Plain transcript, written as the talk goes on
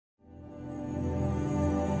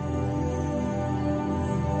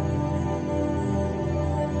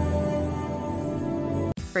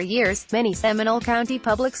For years, many Seminole County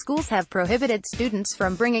public schools have prohibited students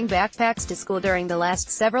from bringing backpacks to school during the last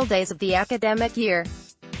several days of the academic year.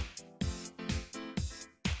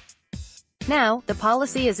 Now, the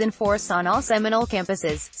policy is in force on all Seminole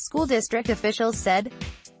campuses, school district officials said.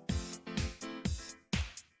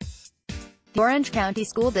 The Orange County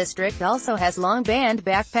School District also has long banned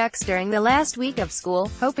backpacks during the last week of school,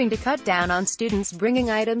 hoping to cut down on students bringing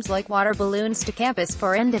items like water balloons to campus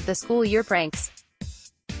for end-of-the-school-year pranks.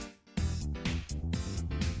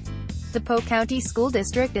 The Polk County School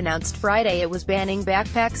District announced Friday it was banning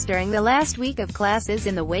backpacks during the last week of classes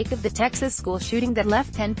in the wake of the Texas school shooting that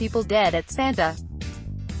left 10 people dead at Santa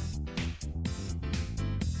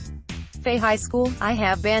Fe High School. "I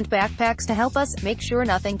have banned backpacks to help us make sure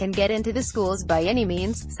nothing can get into the schools by any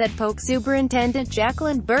means," said Polk Superintendent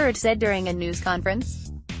Jacqueline Bird said during a news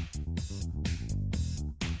conference.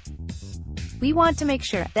 "We want to make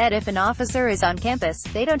sure that if an officer is on campus,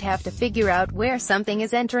 they don't have to figure out where something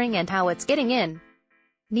is entering and how it's getting in."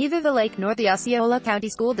 Neither the Lake nor the Osceola County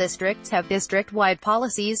school districts have district-wide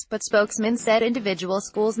policies, but spokesman said individual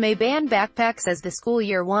schools may ban backpacks as the school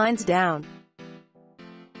year winds down.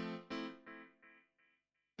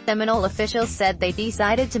 Seminole officials said they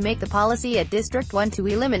decided to make the policy at District 1 to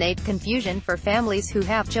eliminate confusion for families who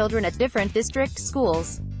have children at different district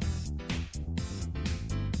schools.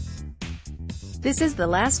 This is the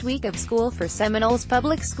last week of school for Seminole's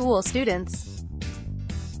public school students.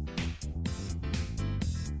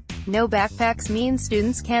 No backpacks means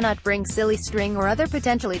students cannot bring silly string or other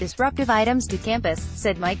potentially disruptive items to campus,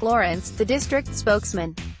 said Mike Lawrence, the district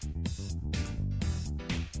spokesman.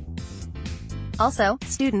 Also,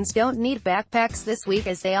 students don't need backpacks this week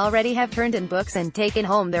as they already have turned in books and taken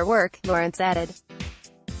home their work, Lawrence added.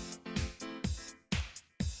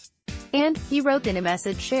 And, he wrote in a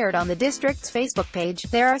message shared on the district's Facebook page,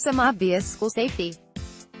 there are some obvious school safety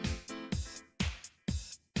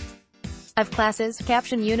of classes.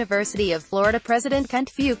 Caption: University of Florida President Kent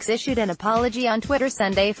Fuchs issued an apology on Twitter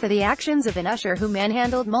Sunday for the actions of an usher who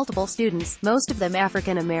manhandled multiple students, most of them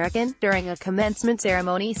African American, during a commencement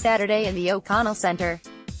ceremony Saturday in the O'Connell Center.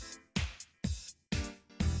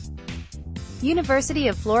 University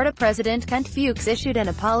of Florida President Kent Fuchs issued an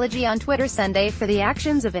apology on Twitter Sunday for the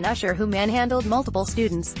actions of an usher who manhandled multiple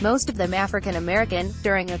students, most of them African American,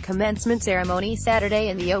 during a commencement ceremony Saturday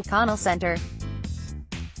in the O'Connell Center.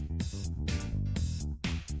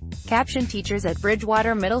 Caption: Teachers at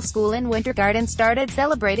Bridgewater Middle School in Winter Garden started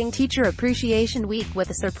celebrating Teacher Appreciation Week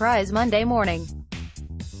with a surprise Monday morning.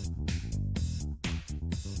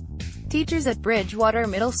 Teachers at Bridgewater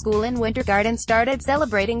Middle School in Winter Garden started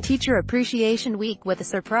celebrating Teacher Appreciation Week with a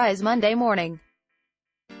surprise Monday morning.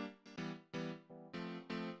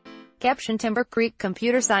 Caption: Timber Creek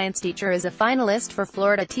Computer Science Teacher is a finalist for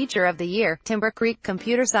Florida Teacher of the Year. Timber Creek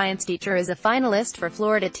Computer Science Teacher is a finalist for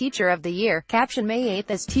Florida Teacher of the Year. Caption: May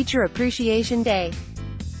 8th is Teacher Appreciation Day.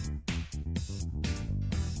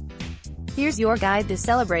 Here's your guide to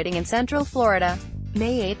celebrating in Central Florida.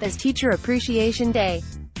 May 8th is Teacher Appreciation Day.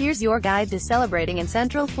 Here's your guide to celebrating in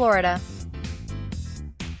Central Florida.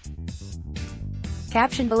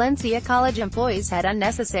 Caption: Valencia College employees had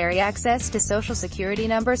unnecessary access to Social Security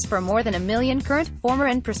numbers for more than 1 million current, former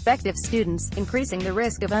and prospective students, increasing the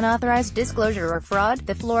risk of unauthorized disclosure or fraud,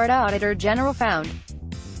 the Florida Auditor General found.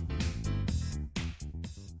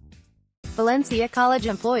 Valencia College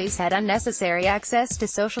employees had unnecessary access to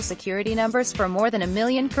Social Security numbers for more than 1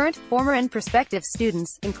 million current, former and prospective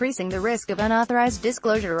students, increasing the risk of unauthorized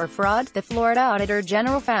disclosure or fraud, the Florida Auditor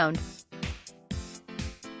General found.